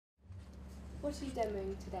What are you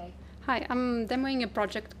demoing today? Hi, I'm demoing a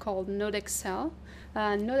project called NodeXL.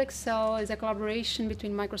 NodeXL is a collaboration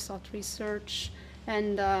between Microsoft Research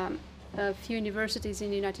and a few universities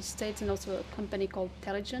in the United States and also a company called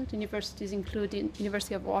Telligent. Universities including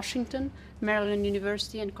University of Washington, Maryland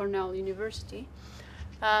University, and Cornell University.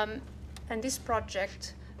 And this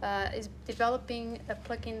project is developing a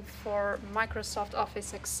plugin for Microsoft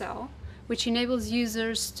Office Excel, which enables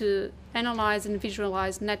users to analyze and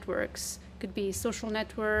visualize networks. Could be social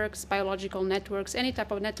networks, biological networks, any type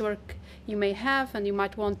of network you may have and you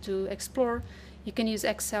might want to explore. You can use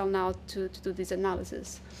Excel now to do this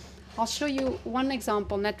analysis. I'll show you one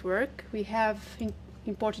example network we have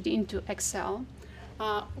imported into Excel.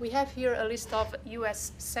 We have here a list of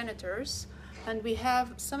US senators, and we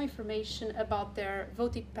have some information about their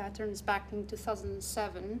voting patterns back in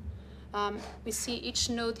 2007. We see each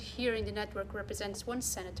node here in the network represents one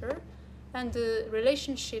senator, and the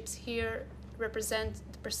relationships here represent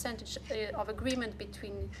the percentage of agreement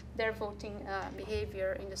between their voting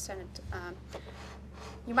behavior in the Senate.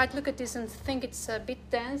 You might look at this and think it's a bit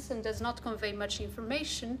dense and does not convey much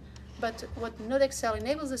information, but what NodeXL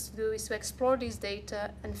enables us to do is to explore these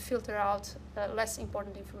data and filter out less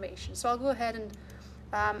important information. So I'll go ahead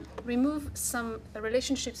and remove some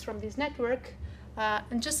relationships from this network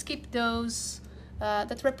and just keep those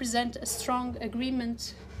that represent a strong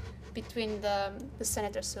agreement between the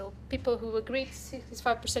senators. So people who agreed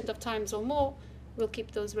 65% of times or more will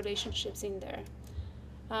keep those relationships in there.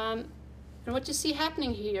 And what you see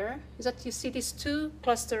happening here is that you see these two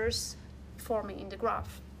clusters forming in the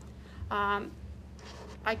graph.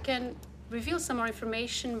 I can reveal some more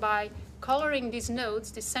information by coloring these nodes,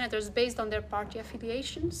 these senators, based on their party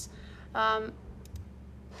affiliations.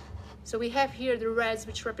 So we have here the reds,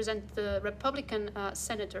 which represent the Republican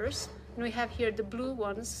senators, and we have here the blue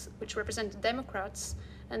ones, which represent the Democrats,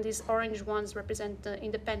 and these orange ones represent the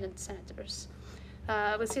independent senators.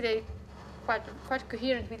 We'll see they quite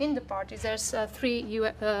coherent within the parties. There's three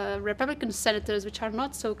Republican senators which are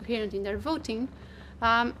not so coherent in their voting,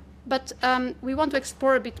 but we want to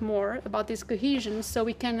explore a bit more about this cohesion so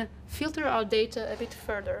we can filter our data a bit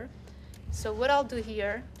further. So what I'll do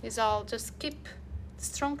here is I'll just keep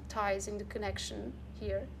strong ties in the connection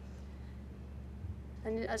here.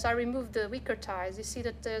 And as I remove the weaker ties, you see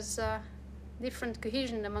that there's different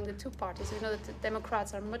cohesion among the two parties. We know that the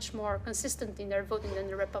Democrats are much more consistent in their voting than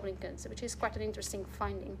the Republicans, which is quite an interesting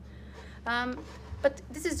finding. But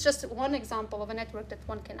this is just one example of a network that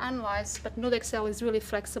one can analyze, but NodeXL is really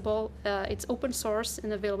flexible. It's open source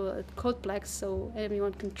and available at Codeplex, so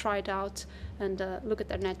everyone can try it out and look at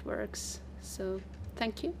their networks. So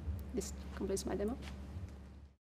thank you. This completes my demo.